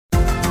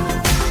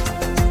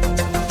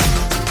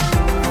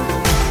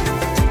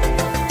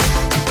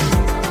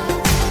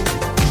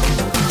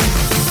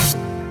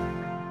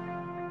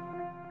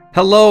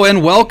Hello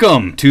and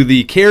welcome to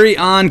the Carry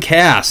On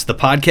Cast, the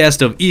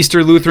podcast of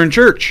Easter Lutheran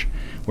Church,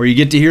 where you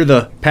get to hear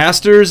the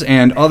pastors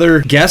and other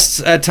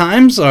guests at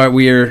times.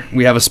 We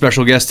have a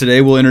special guest today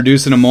we'll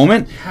introduce in a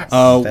moment.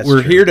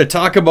 We're here to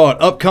talk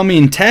about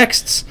upcoming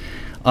texts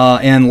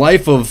and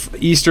life of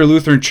Easter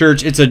Lutheran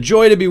Church. It's a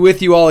joy to be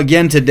with you all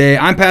again today.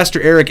 I'm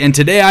Pastor Erik, and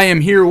today I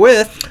am here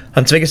with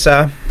Hans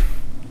Vigesaa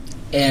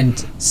and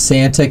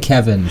Santa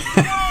Kevin.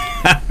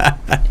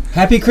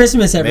 Happy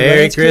Christmas, everybody.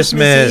 Merry it's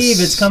Christmas Eve.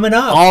 It's coming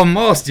up.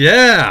 Almost,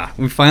 yeah.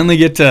 We finally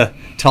get to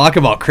talk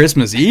about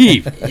Christmas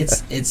Eve.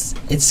 It's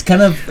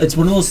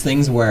one of those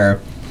things where,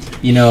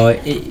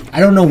 I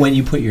don't know when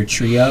you put your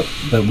tree up,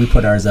 but we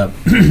put ours up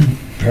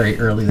very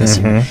early this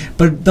year.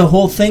 But the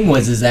whole thing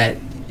is that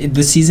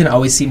the season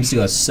always seems to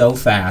go so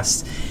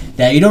fast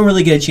that you don't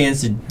really get a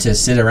chance to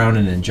sit around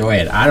and enjoy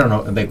it. I don't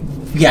know. Like,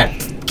 we got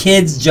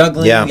kids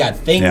juggling. We got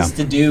things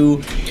to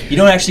do. You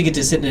don't actually get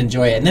to sit and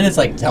enjoy it. And then it's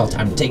like,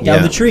 time to take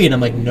down the tree. And I'm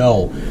like,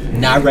 no,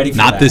 not ready for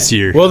that. Not this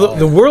year. Well,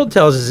 the world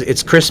tells us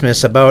it's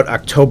Christmas about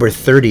October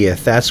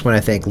 30th. That's when I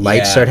think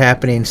lights start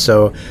happening.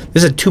 So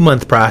this is a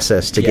 2-month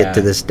process to get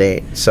to this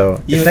date.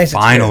 So it's nice.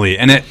 Finally.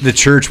 And at the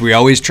church, we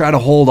always try to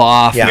hold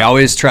off. Yeah. We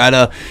always try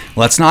to,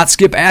 let's not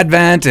skip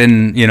Advent.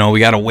 And, we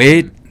got to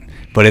wait.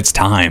 But it's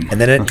time. And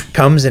then it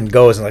comes and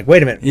goes. And like,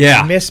 wait a minute.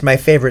 We missed my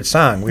favorite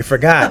song. We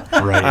forgot.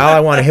 Right. All I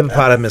Want a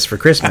Hippopotamus for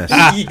Christmas.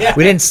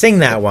 We didn't sing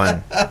that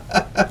one.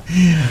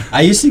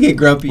 I used to get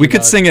grumpy. We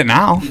could sing it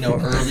now.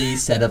 Early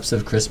setups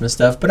of Christmas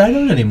stuff, but I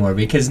don't anymore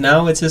because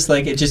now it's just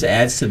like it just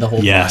adds to the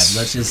whole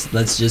vibe.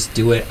 Let's just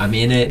do it. I'm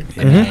in it.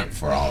 I'm in it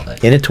for all of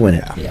it. In it to win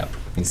it. Yeah.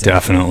 Exactly.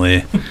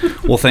 Definitely.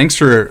 Well, thanks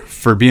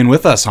for being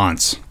with us,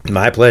 Hans.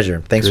 My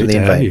pleasure. Thanks for the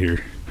invite. To have you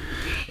here.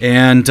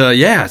 And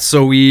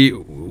so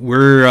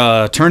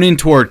we're turning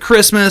toward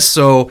Christmas,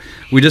 so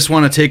we just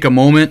want to take a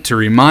moment to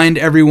remind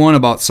everyone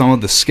about some of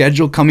the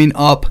schedule coming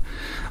up,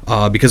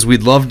 because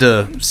we'd love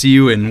to see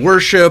you in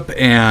worship,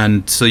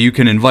 and so you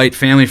can invite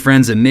family,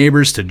 friends, and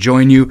neighbors to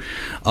join you.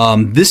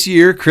 This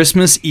year,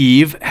 Christmas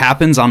Eve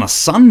happens on a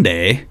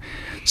Sunday,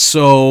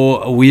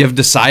 so we have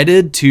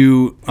decided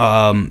to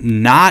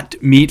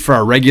not meet for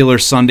our regular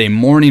Sunday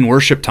morning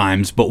worship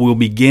times, but we'll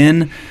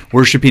begin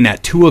worshiping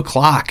at 2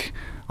 o'clock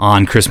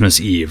on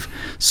Christmas Eve.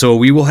 So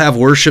we will have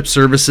worship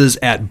services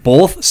at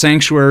both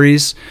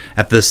sanctuaries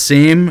at the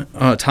same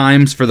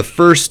times for the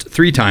first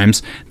 3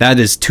 times. That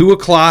is 2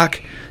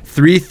 o'clock,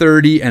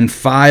 3:30, and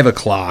 5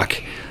 o'clock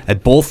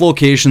at both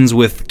locations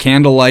with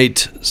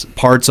candlelight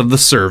parts of the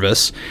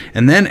service.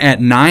 And then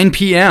at 9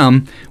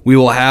 p.m., we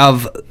will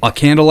have a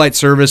candlelight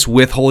service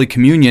with Holy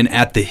Communion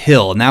at the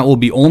Hill, and that will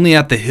be only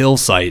at the Hill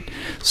site.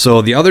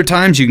 So the other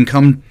times you can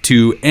come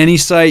to any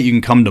site, you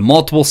can come to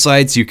multiple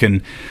sites, you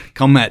can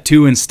come at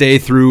 2 and stay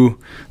through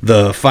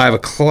the 5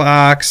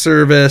 o'clock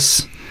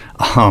service,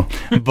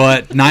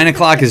 but 9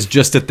 o'clock is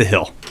just at the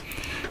Hill.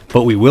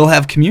 But we will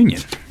have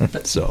communion.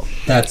 So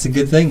that's a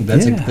good thing.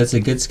 That's a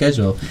good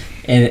schedule.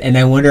 And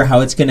I wonder how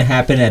it's going to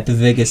happen at the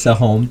Vigesaa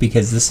home,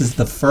 because this is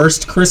the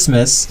first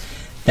Christmas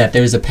that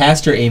there's a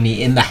Pastor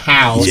Amy in the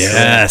house.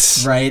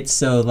 Yes. Right?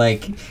 So,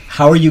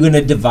 how are you going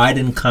to divide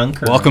and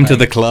conquer? Welcome to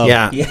the club.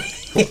 Yeah.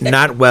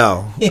 Not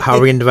well. How are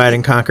we going to divide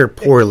and conquer?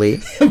 Poorly.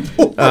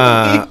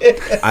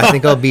 I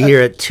think I'll be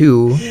here at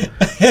 2.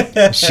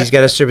 She's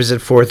got a service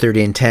at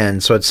 4:30 and 10.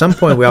 So at some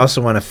point, we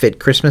also want to fit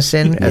Christmas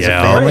in as a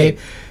family.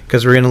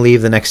 Because we're going to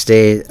leave the next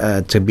day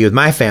to be with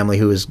my family,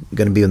 who is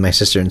going to be with my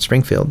sister in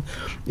Springfield,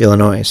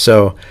 Illinois.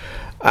 So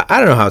I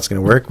don't know how it's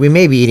going to work. We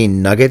may be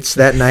eating nuggets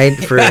that night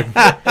for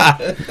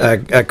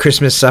a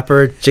Christmas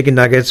supper, chicken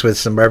nuggets with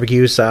some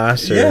barbecue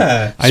sauce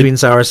or sweet and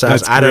sour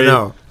sauce. I don't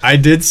know. I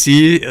did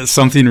see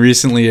something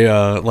recently,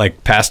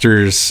 like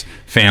pastor's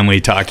family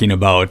talking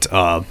about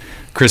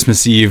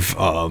Christmas Eve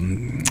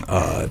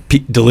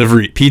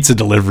pizza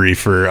delivery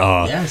for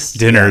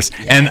dinners.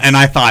 Yes. And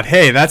I thought,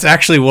 hey, that's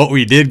actually what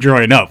we did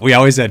growing up. We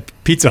always had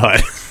Pizza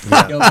Hut.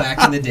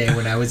 Back in the day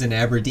when I was in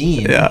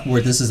Aberdeen,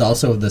 where this is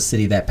also the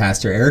city that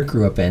Pastor Erik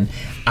grew up in,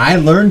 I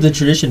learned the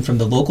tradition from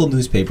the local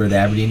newspaper, the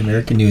Aberdeen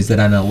American News, that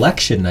on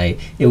election night,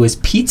 it was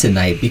pizza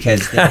night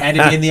because they had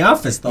to be in the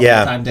office the whole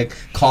time to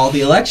call the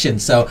election.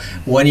 So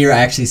one year I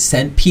actually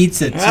sent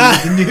pizza to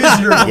the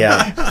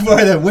newsroom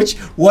for them, which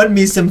won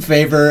me some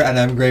favor, and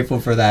I'm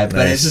grateful for that.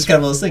 But it's just kind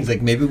of those things.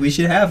 Maybe we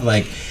should have,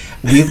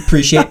 we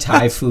appreciate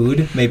Thai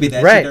food. Maybe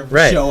that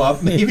should show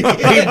up. Maybe.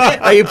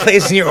 Are you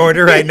placing your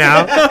order right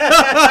now?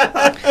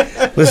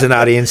 Listen,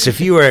 audience,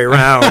 if you are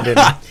around and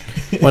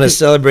want to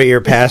celebrate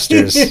your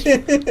pastors.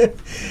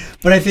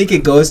 But I think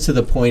it goes to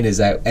the point is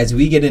that as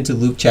we get into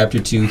Luke chapter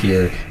 2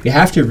 here, we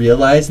have to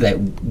realize that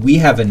we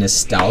have a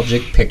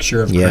nostalgic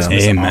picture of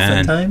Christmas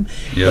oftentimes.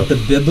 But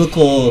the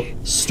biblical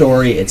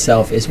story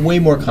itself is way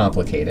more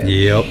complicated.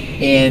 Yep.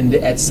 And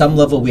at some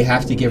level, we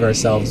have to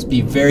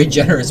be very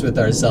generous with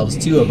ourselves,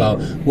 too,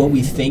 about what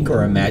we think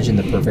or imagine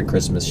the perfect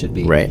Christmas should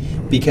be. Right.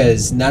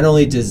 Because not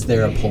only is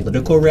there a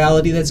political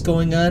reality that's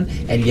going on,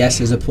 and yes,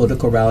 there's a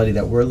political reality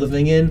that we're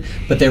living in,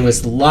 but there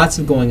was lots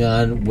of going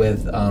on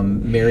with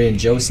Mary and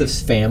Joseph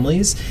with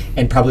families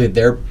and probably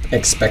their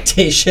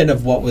expectation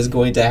of what was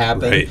going to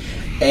happen. Right.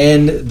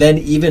 And then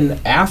even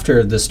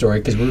after the story,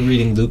 because we're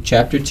reading Luke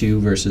chapter 2,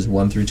 verses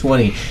 1 through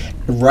 20,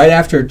 right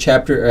after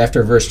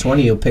verse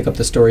 20, you'll pick up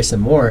the story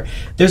some more.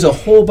 There's a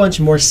whole bunch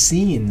more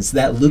scenes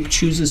that Luke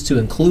chooses to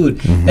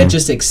include that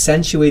just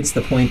accentuates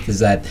the point is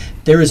that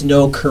there is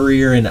no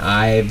Currier and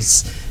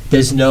Ives,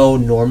 there's no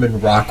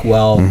Norman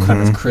Rockwell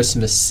kind of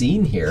Christmas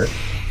scene here.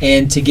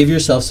 And to give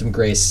yourself some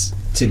grace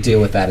to deal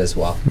with that as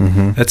well.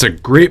 That's a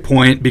great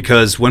point,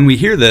 because when we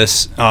hear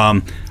this,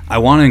 I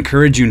want to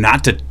encourage you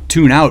not to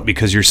tune out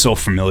because you're so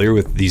familiar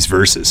with these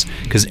verses.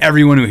 Because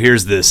everyone who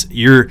hears this,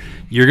 you're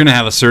going to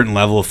have a certain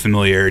level of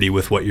familiarity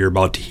with what you're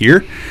about to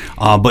hear.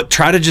 But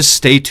try to just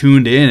stay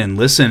tuned in and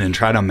listen and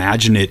try to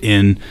imagine it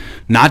in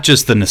not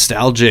just the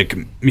nostalgic,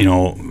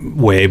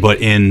 way,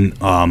 but in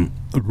a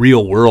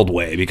real world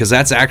way, because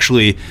that's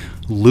actually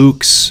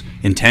Luke's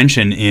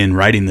intention in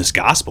writing this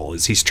gospel.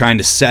 Is he's trying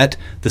to set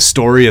the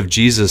story of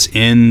Jesus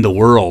in the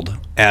world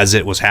as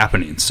it was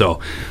happening. So,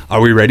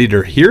 are we ready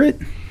to hear it?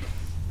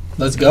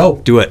 Let's go.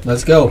 Do it.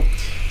 Let's go.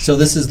 So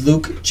this is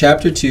Luke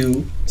chapter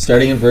 2,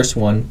 starting in verse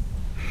 1.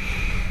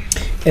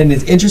 And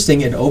it's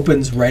interesting, it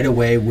opens right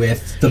away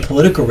with the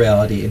political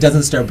reality. It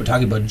doesn't start by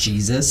talking about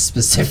Jesus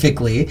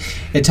specifically.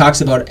 It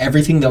talks about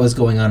everything that was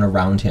going on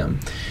around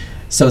him.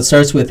 So it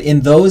starts with,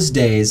 in those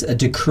days, a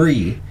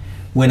decree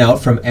went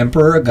out from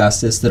Emperor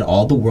Augustus that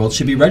all the world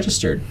should be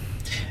registered.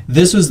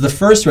 This was the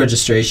first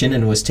registration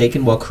and was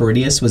taken while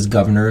Quirinius was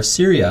governor of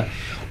Syria.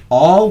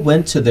 All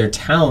went to their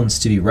towns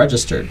to be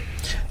registered.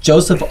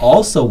 Joseph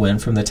also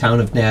went from the town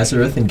of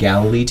Nazareth in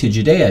Galilee to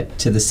Judea,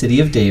 to the city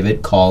of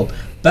David called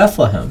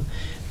Bethlehem,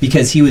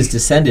 because he was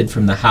descended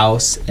from the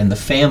house and the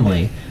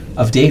family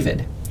of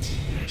David.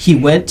 He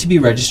went to be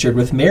registered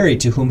with Mary,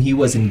 to whom he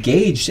was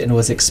engaged and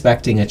was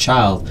expecting a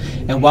child.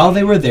 And while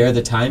they were there,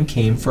 the time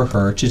came for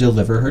her to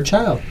deliver her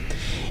child.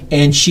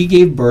 And she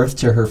gave birth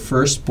to her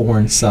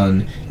firstborn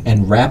son,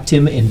 and wrapped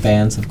him in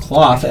bands of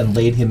cloth, and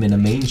laid him in a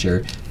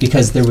manger,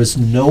 because there was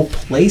no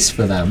place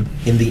for them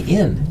in the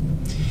inn.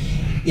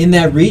 In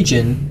that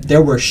region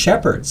there were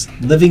shepherds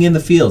living in the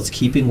fields,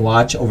 keeping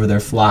watch over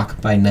their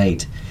flock by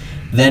night.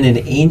 Then an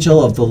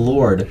angel of the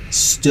Lord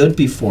stood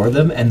before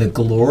them, and the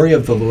glory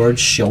of the Lord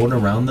shone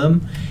around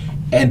them,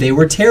 and they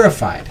were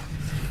terrified.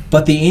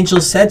 But the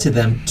angel said to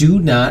them, "Do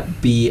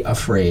not be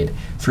afraid,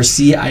 for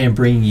see, I am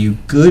bringing you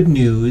good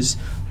news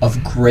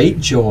of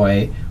great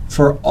joy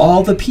for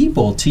all the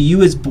people. To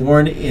you is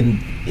born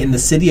in the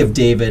city of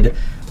David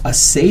a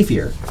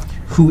Savior,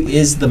 who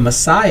is the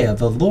Messiah,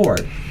 the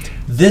Lord.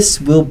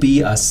 This will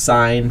be a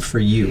sign for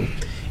you.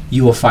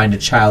 You will find a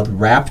child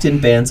wrapped in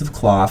bands of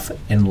cloth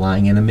and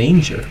lying in a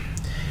manger."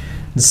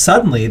 And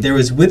suddenly there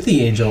was with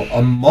the angel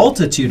a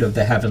multitude of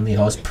the heavenly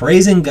host,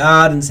 praising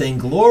God and saying,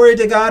 "Glory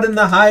to God in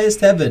the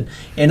highest heaven,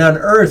 and on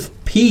earth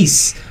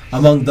peace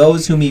among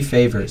those whom he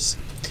favors."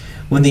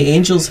 When the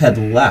angels had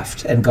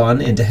left and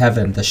gone into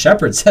heaven, the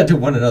shepherds said to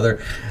one another,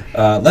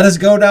 "Let us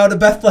go now to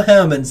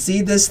Bethlehem and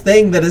see this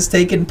thing that has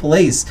taken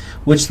place,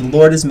 which the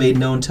Lord has made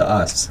known to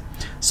us."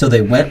 So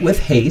they went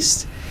with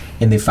haste,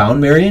 and they found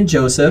Mary and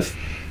Joseph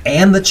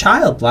and the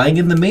child lying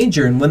in the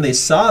manger. And when they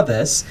saw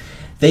this,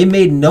 they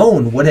made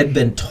known what had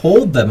been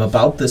told them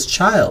about this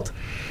child.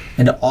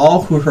 And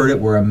all who heard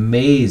it were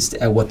amazed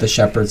at what the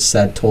shepherds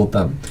told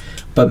them.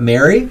 But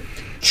Mary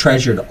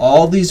treasured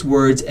all these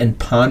words and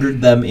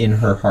pondered them in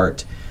her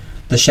heart.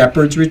 The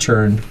shepherds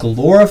returned,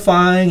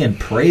 glorifying and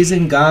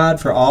praising God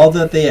for all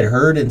that they had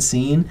heard and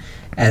seen,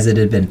 as it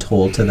had been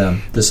told to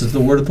them. This is the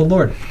word of the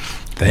Lord.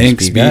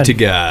 Thanks be to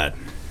God.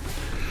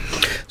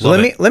 So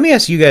let me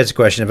ask you guys a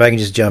question, if I can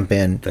just jump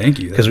in. Thank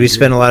you. Because we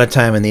spent a lot of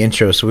time in the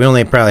intro, so we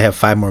only probably have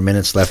 5 more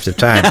minutes left of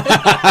time.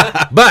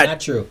 But Not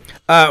true.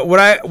 What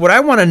I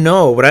want to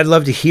know, what I'd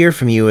love to hear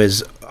from you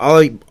is,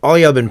 all y'all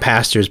have been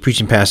pastors,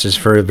 preaching pastors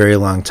for a very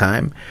long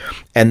time,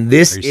 and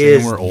this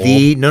is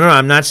no,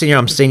 I'm not saying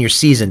I'm saying you're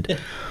seasoned,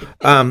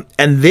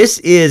 and this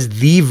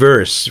is the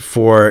verse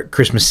for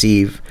Christmas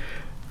Eve.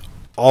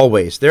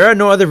 Always. There are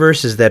no other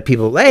verses that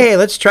people, hey,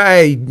 let's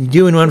try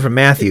doing one from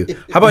Matthew.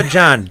 How about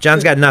John?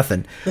 John's got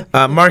nothing.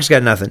 Mark's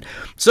got nothing.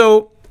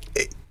 So,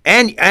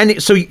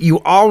 and so you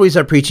always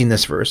are preaching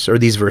this verse or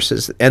these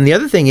verses. And the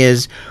other thing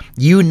is,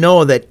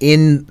 that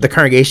in the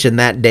congregation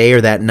that day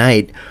or that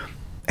night,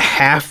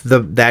 half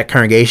that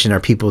congregation are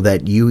people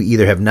that you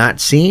either have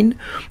not seen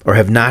or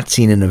have not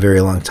seen in a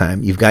very long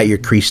time. You've got your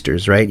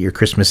Creasters, right? Your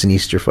Christmas and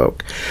Easter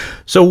folk.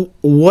 So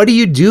what do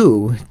you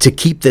do to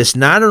keep this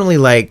not only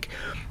like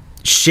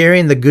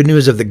sharing the good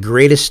news of the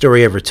greatest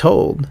story ever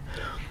told,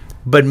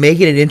 but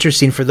making it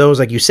interesting for those,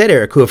 like you said,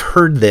 Eric, who have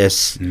heard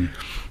this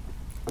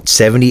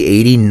 70,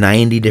 80,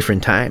 90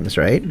 different times,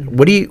 right?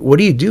 What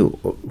do you do?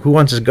 Who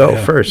wants to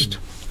go first?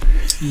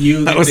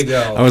 You get to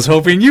go. I was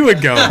hoping you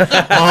would go.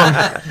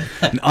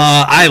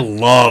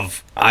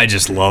 I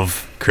just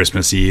love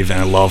Christmas Eve, and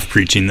I love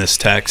preaching this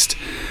text.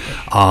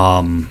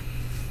 To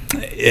me,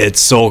 it's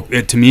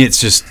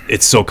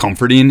so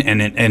comforting,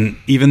 and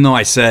even though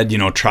I said,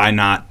 try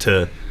not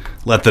to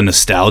let the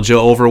nostalgia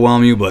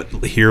overwhelm you, but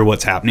hear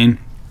what's happening.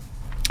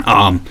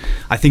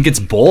 I think it's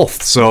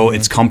both. So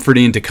it's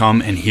comforting to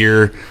come and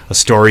hear a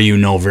story you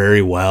know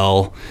very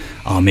well.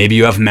 Maybe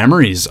you have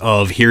memories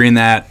of hearing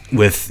that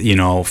with,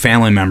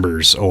 family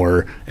members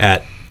or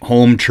at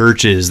home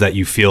churches that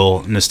you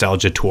feel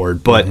nostalgia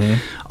toward. But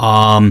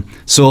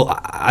so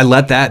I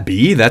let that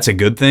be. That's a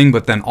good thing.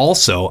 But then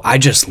also, I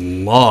just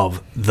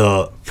love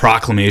the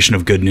proclamation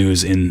of good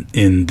news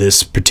in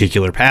this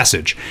particular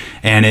passage.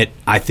 And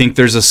I think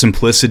there's a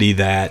simplicity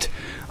that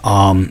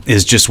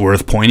is just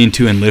worth pointing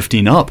to and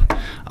lifting up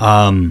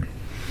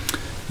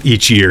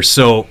each year.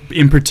 So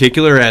in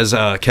particular, as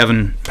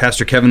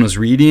Pastor Kevin was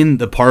reading,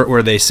 the part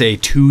where they say,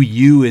 "To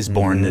you is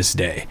born this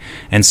day."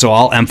 And so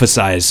I'll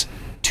emphasize,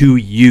 to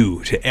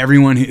you, to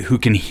everyone who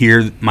can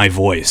hear my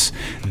voice.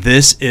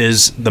 This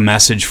is the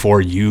message for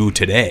you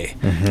today.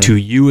 To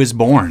you is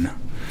born.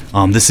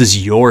 This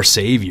is your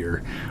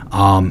Savior.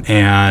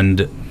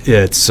 And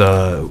it's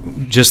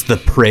just the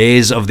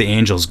praise of the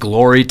angels.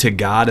 Glory to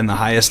God in the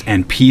highest,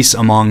 and peace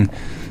among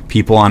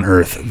people on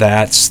earth.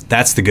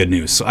 That's the good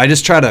news. So I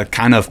just try to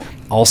kind of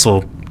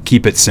also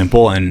keep it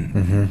simple,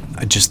 and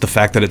just the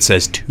fact that it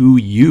says to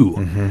you.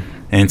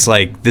 And it's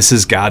like, this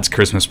is God's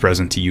Christmas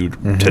present to you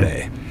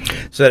today.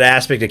 So that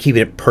aspect of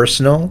keeping it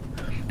personal,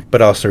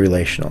 but also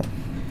relational.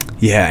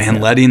 Yeah,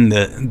 and letting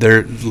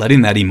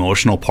that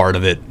emotional part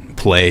of it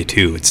play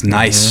too. It's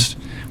nice.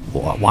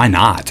 Well, why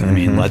not? I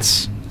mean,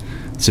 it's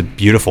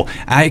beautiful.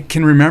 I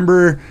can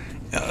remember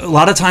a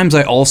lot of times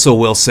I also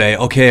will say,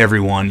 okay,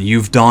 everyone,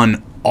 you've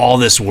done all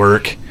this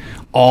work,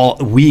 all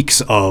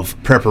weeks of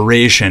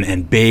preparation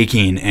and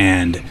baking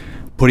and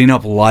putting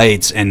up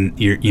lights, and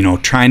you're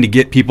trying to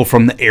get people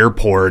from the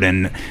airport,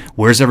 and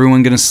where's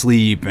everyone going to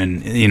sleep,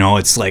 and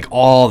it's like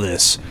all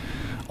this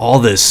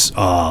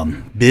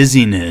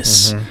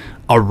busyness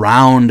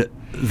around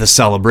the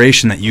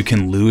celebration that you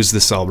can lose the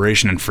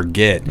celebration and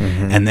forget.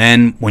 And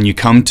then when you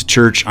come to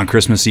church on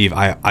Christmas Eve,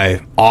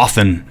 I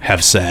often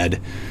have said,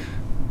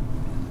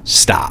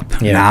 stop.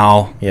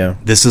 Now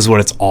this is what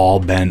it's all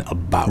been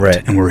about,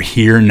 and we're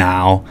here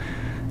now.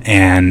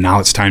 And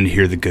now it's time to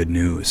hear the good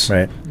news.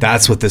 Right.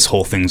 That's what this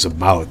whole thing's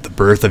about, the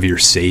birth of your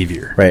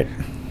Savior. Right.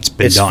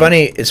 It's done.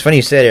 It's funny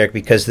you said, Eric,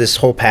 because this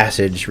whole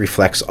passage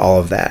reflects all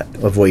of that,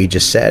 of what you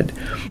just said.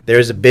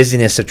 There's a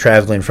busyness of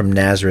traveling from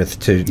Nazareth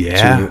to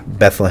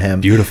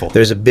Bethlehem. Beautiful.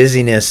 There's a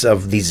busyness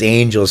of these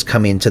angels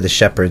coming to the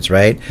shepherds,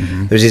 right?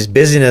 There's this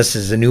busyness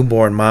as a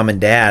newborn mom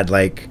and dad,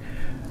 like,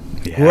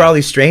 who are all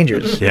these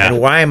strangers? And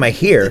why am I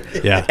here?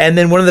 And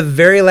then one of the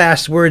very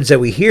last words that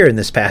we hear in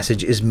this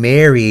passage is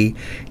Mary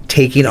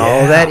taking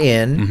all that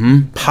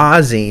in,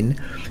 pausing,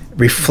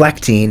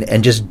 reflecting,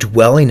 and just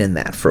dwelling in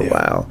that for a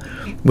while,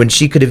 when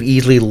she could have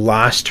easily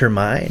lost her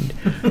mind.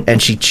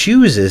 And she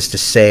chooses to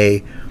say,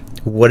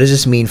 what does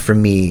this mean for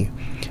me?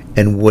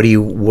 And what are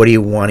you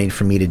wanting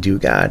for me to do,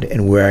 God?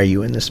 And where are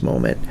you in this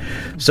moment?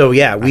 So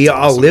we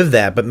all live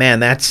that, but man,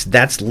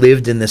 that's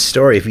lived in this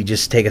story. If you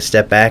just take a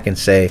step back and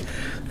say,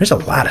 there's a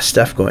lot of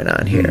stuff going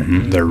on here.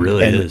 There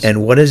really is.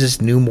 And what is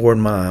this newborn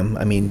mom?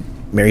 I mean,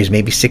 Mary's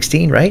maybe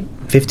 16, right?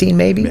 15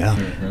 maybe? Yeah.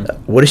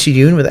 What is she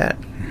doing with that?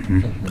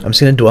 I'm just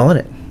going to dwell in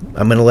it.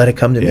 I'm going to let it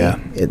come to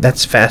me.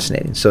 That's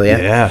fascinating. So,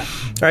 All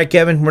right,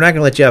 Kevin, we're not going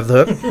to let you off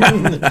the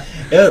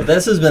hook.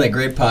 This has been a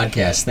great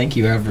podcast. Thank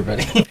you,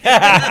 everybody.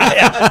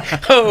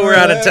 We're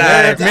out of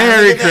time.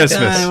 Merry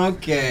Christmas.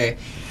 Okay.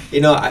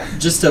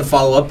 Just to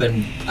follow up,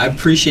 and I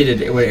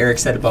appreciated what Eric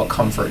said about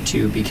comfort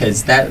too,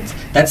 because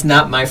that's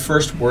not my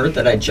first word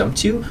that I jump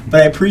to,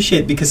 but I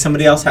appreciate it because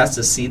somebody else has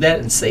to see that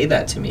and say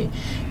that to me,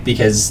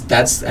 because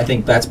I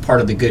think that's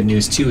part of the good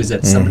news too, is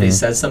that somebody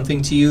says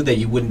something to you that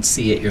you wouldn't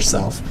see it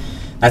yourself.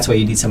 That's why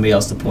you need somebody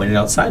else to point it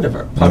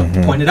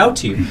point it out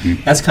to you.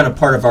 That's kind of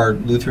part of our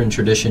Lutheran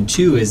tradition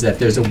too, is that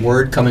there's a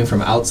word coming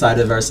from outside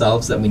of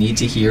ourselves that we need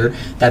to hear.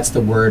 That's the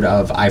word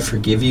of I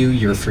forgive you,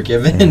 you're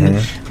forgiven.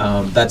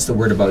 That's the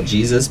word about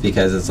Jesus,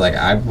 because it's like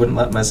I wouldn't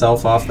let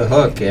myself off the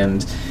hook,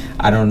 and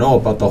I don't know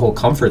about the whole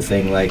comfort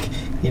thing. Like,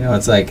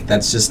 it's like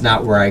that's just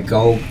not where I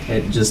go,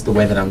 just the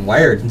way that I'm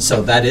wired. And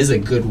so that is a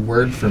good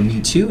word for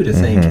me too, to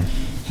think,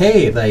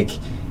 hey, like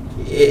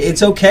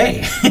it's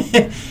okay.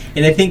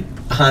 And I think,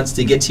 Hans,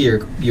 to get to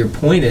your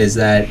point, is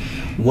that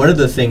one of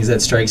the things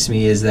that strikes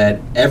me is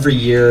that every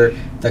year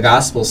the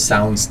gospel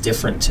sounds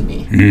different to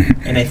me.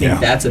 And I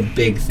think that's a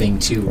big thing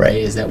too, right?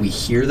 Is that we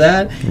hear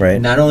that,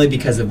 not only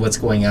because of what's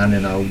going on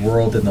in our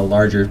world in the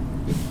larger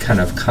kind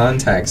of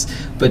context,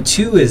 but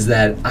two is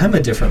that I'm a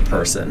different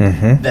person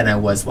than I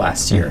was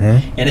last year.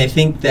 And I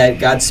think that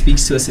God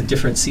speaks to us at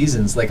different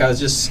seasons. Like I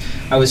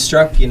was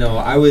struck,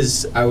 I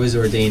was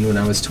ordained when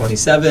I was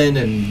 27,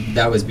 and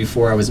that was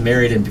before I was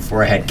married and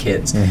before I had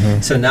kids.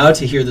 So now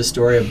to hear the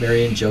story of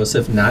Mary and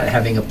Joseph not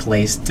having a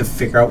place to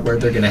figure out where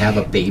they're going to have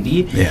a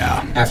baby,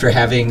 after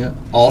having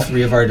all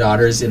three of our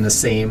daughters in the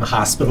same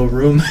hospital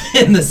room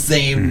in the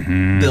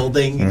same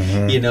building,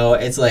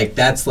 it's like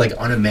that's like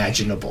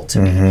unimaginable to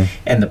me.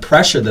 And the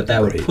pressure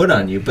that would put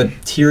on you, but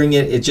hearing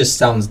it just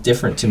sounds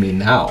different to me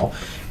now,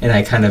 and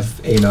I kind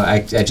of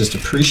I just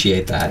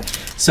appreciate that.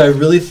 So I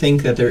really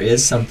think that there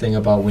is something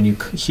about when you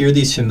hear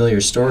these familiar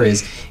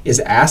stories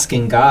is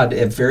asking God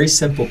a very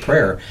simple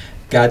prayer.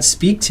 God,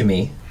 speak to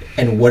me.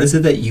 And what is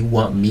it that you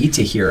want me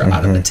to hear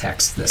out of the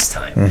text this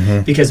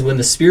time? Because when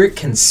the Spirit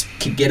can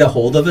get a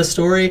hold of a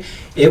story,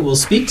 it will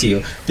speak to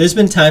you. There's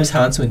been times,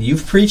 Hans, when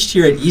you've preached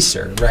here at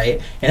Easter,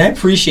 right? And I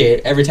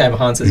appreciate every time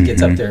Hans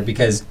gets up there,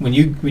 because when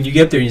you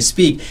get up there and you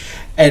speak,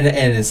 and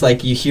it's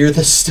like you hear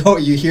the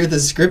story, you hear the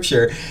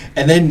scripture,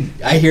 and then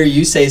I hear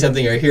you say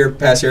something, or I hear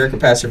Pastor Erik or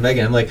Pastor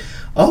Megan. I'm like,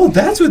 oh,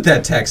 that's what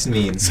that text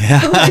means.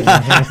 Yeah.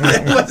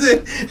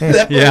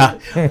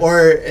 Or,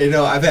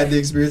 I've had the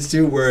experience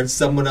too where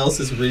someone else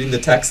is reading the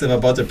text I'm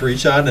about to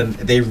preach on, and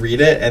they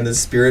read it, and the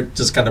Spirit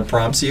just kind of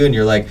prompts you, and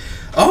you're like,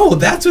 oh,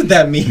 that's what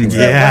that means.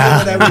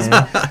 Yeah. That wasn't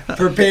what I was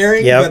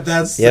preparing, but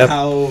that's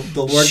how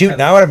the Lord. Shoot,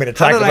 now what I'm going to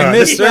talk about.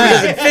 This sermon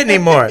doesn't fit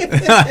anymore.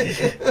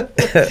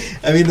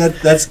 I mean,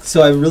 that's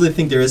so. I really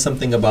think there is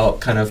something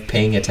about kind of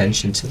paying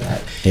attention to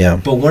that. Yeah.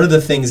 But one of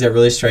the things that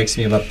really strikes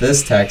me about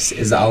this text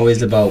is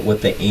always about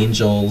what the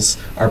angels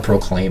are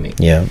proclaiming.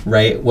 Yeah.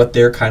 Right? What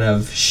they're kind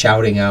of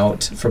shouting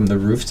out from the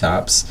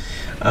rooftops.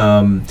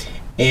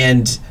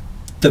 And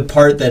the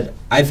part that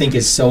I think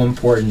is so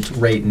important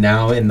right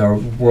now in the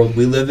world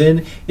we live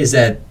in is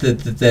that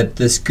that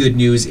this good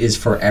news is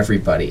for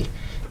everybody.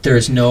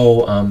 There's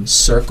no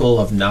circle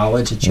of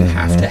knowledge that you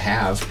have to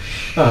have,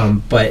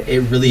 but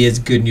it really is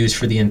good news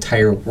for the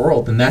entire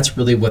world. And that's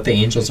really what the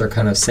angels are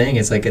kind of saying.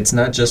 It's like, it's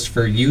not just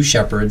for you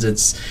shepherds,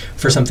 it's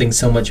for something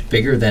so much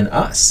bigger than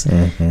us.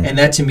 And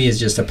that to me is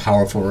just a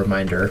powerful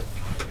reminder.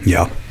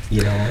 Yeah.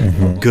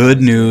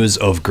 Good news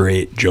of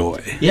great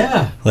joy.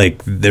 Yeah.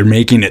 Like, they're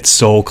making it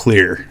so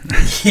clear.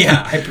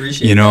 Yeah, I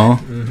appreciate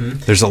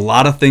that. There's a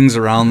lot of things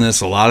around this,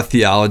 a lot of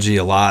theology,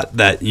 a lot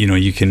that,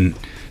 you can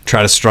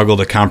try to struggle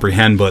to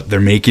comprehend, but they're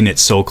making it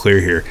so clear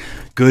here.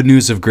 Good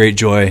news of great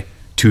joy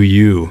to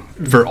you,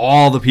 for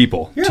all the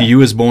people. Yeah. To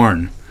you is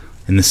born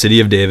in the city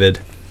of David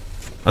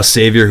a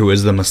Savior who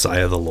is the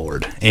Messiah, the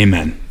Lord.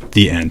 Amen.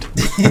 The end.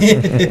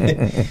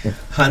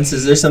 Hans,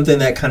 is there something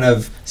that kind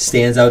of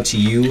stands out to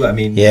you? I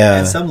mean,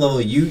 at some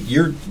level,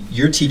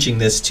 you're teaching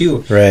this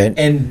too, right?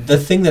 And the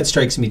thing that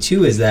strikes me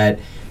too is that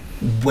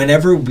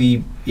whenever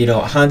we,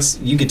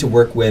 Hans, you get to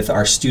work with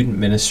our student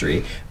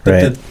ministry,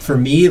 but for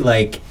me,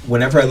 like,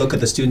 whenever I look at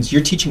the students,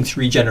 you're teaching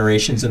 3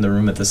 generations in the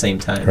room at the same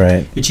time.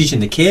 Right. You're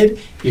teaching the kid,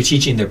 you're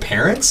teaching their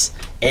parents,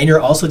 and you're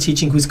also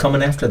teaching who's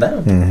coming after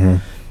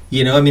them.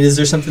 I mean, is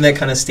there something that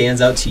kind of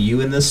stands out to you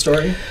in this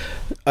story?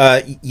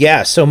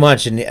 Yeah, so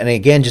much. And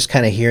again, just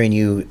kind of hearing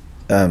you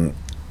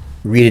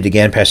read it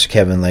again, Pastor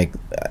Kevin, like,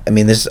 I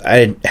mean, this,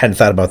 I hadn't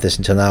thought about this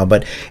until now,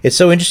 but it's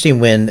so interesting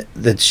when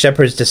the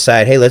shepherds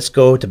decide, hey, let's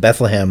go to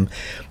Bethlehem,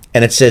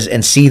 and it says,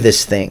 and see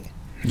this thing.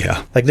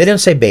 Yeah. Like, they don't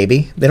say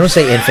baby, they don't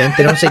say infant,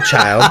 they don't say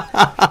child,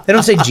 they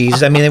don't say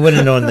Jesus. I mean, they wouldn't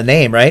have known the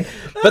name, right?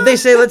 But they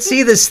say, let's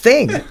see this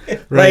thing.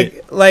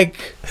 Right.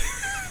 Like,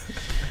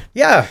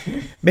 yeah,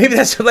 maybe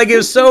that's, like, it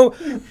was so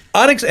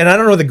and I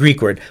don't know the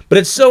Greek word, but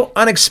it's so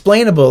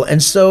unexplainable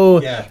and so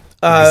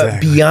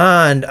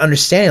beyond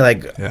understanding.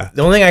 Like,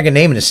 the only thing I can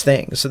name it is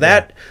thing. So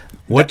that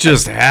what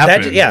just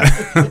happened?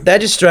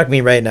 That just struck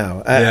me right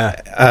now.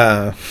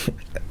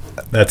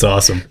 That's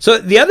awesome. So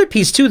the other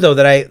piece too, though,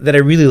 that I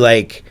really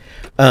like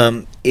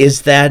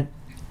is that,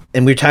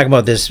 and we were talking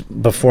about this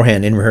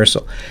beforehand in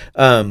rehearsal,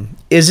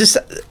 is this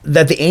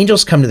that the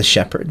angels come to the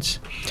shepherds,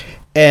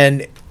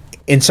 and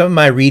in some of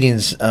my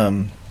readings,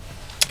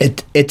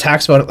 it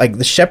talks about it, like,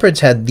 the shepherds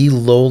had the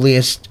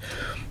lowliest,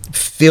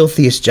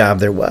 filthiest job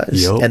there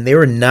was, and they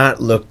were not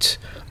looked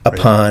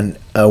upon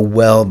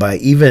well by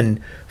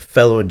even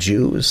fellow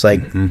Jews.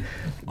 Like,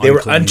 they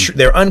were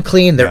they're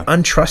unclean, they're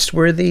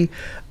untrustworthy,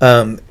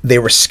 they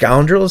were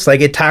scoundrels.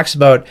 Like, it talks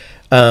about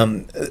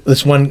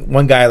this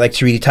one guy I like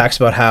to read. He talks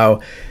about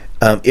how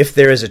if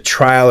there is a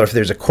trial or if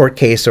there's a court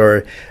case,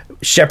 or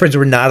shepherds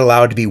were not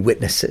allowed to be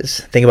witnesses.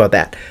 Think about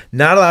that.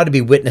 Not allowed to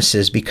be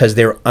witnesses because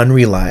they were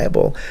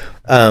unreliable.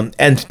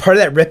 And part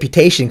of that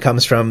reputation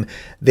comes from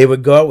they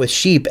would go out with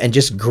sheep and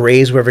just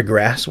graze wherever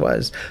grass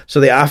was.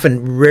 So they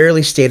often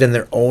rarely stayed in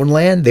their own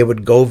land. They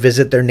would go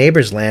visit their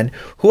neighbor's land,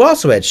 who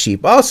also had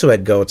sheep, also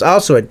had goats,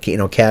 also had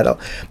cattle.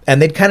 And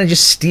they'd kind of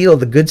just steal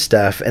the good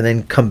stuff and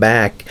then come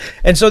back.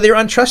 And so they're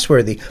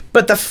untrustworthy.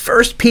 But the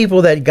first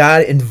people that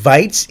God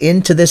invites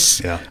into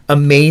this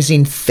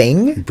amazing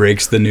thing,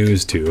 breaks the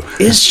news to,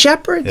 is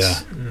shepherds.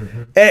 Yeah.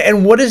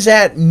 And what does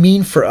that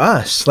mean for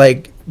us?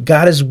 Like,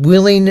 God is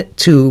willing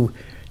to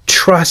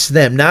trust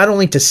them, not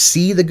only to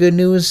see the good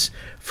news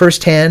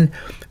firsthand,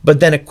 but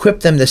then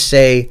equip them to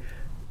say,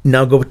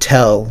 now go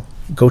tell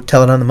it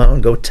on the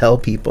mountain, go tell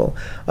people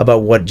about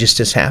what just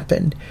has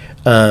happened.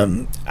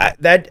 Reading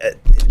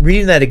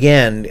that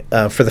again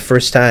for the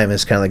first time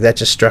is kind of like, that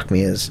just struck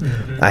me as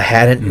I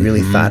hadn't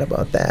really thought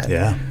about that.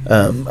 Yeah.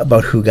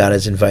 About who God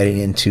is inviting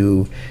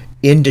into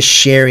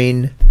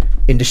sharing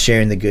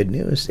the good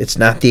news. It's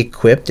not the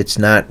equipped, it's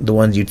not the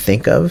ones you'd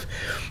think of.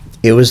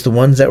 It was the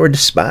ones that were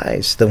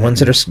despised, the ones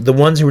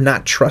who were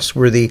not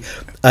trustworthy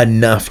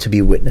enough to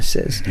be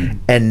witnesses.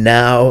 And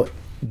now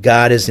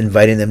God is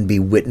inviting them to be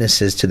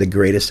witnesses to the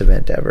greatest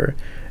event ever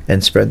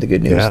and spread the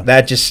good news. Yeah.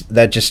 That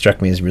just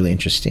struck me as really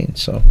interesting.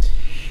 So,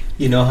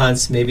 You know,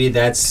 Hans, maybe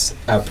that's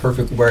a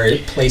perfect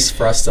place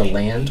for us to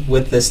land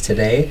with this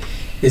today,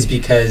 is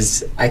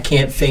because I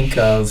can't think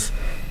of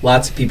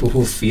lots of people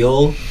who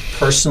feel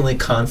personally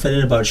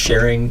confident about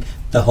sharing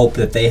the hope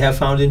that they have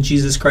found in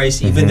Jesus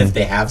Christ, even if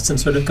they have some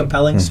sort of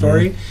compelling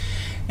story.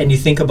 And you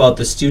think about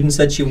the students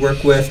that you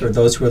work with or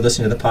those who are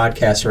listening to the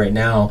podcast right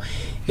now,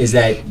 is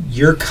that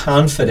your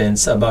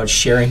confidence about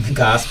sharing the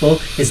gospel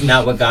is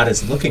not what God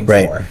is looking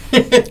for.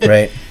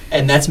 Right.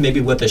 And that's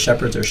maybe what the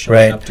shepherds are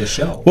showing up to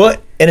show. Well,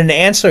 and an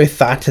ancillary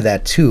thought to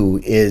that too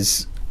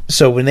is,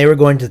 so when they were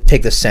going to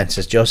take the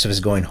census, Joseph is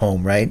going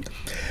home, right?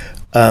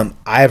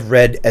 I've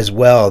read as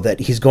well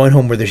that he's going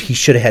home where he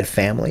should have had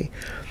family,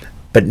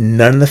 but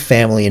none of the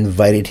family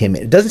invited him.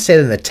 It doesn't say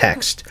that in the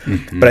text,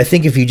 but I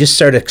think if you just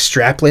start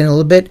extrapolating a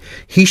little bit,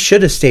 he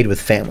should have stayed with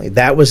family.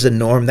 That was the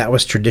norm, that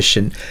was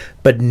tradition,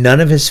 but none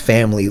of his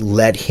family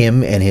let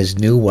him and his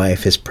new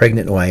wife, his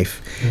pregnant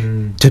wife,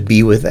 to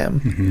be with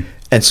them.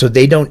 And so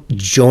they don't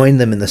join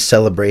them in the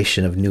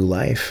celebration of new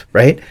life,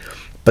 right?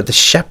 But the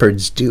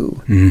shepherds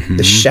do.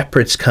 The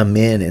shepherds come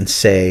in and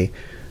say,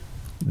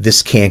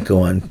 this can't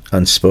go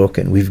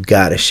unspoken. We've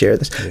got to share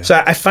this. Yeah.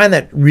 So I find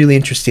that really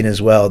interesting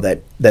as well,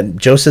 that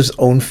Joseph's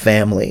own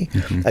family,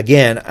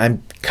 again,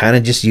 I'm kind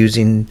of just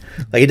using,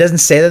 like, it doesn't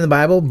say that in the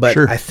Bible, but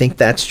I think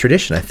that's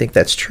tradition. I think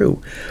that's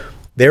true.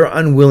 They're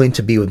unwilling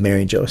to be with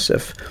Mary and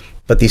Joseph,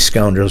 but these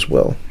scoundrels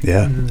will.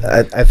 Yeah.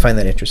 I find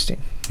that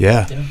interesting.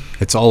 Yeah.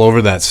 It's all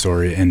over that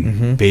story.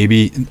 And a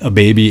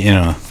baby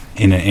in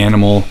an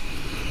animal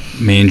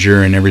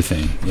manger and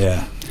everything.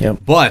 Yeah. Yep.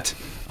 But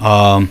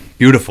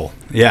beautiful.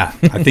 Yeah.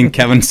 I think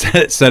Kevin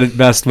said it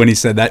best when he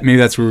said that. Maybe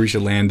that's where we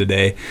should land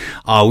today.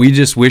 We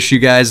just wish you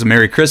guys a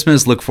Merry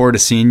Christmas. Look forward to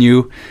seeing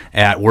you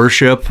at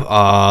worship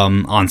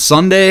on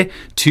Sunday,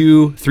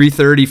 2,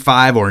 3:30,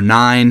 5, or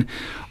 9.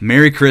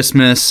 Merry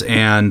Christmas,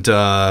 and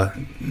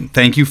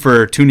thank you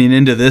for tuning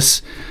into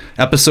this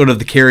episode of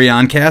the Carry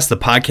On Cast, the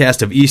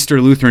podcast of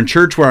Easter Lutheran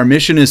Church, where our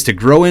mission is to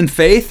grow in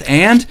faith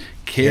and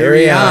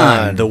carry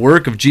on the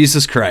work of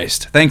Jesus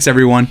Christ. Thanks,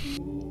 everyone.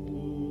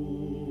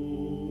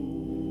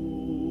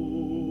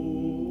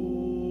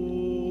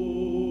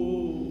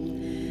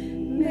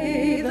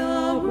 May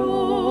the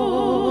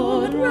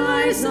road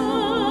rise on.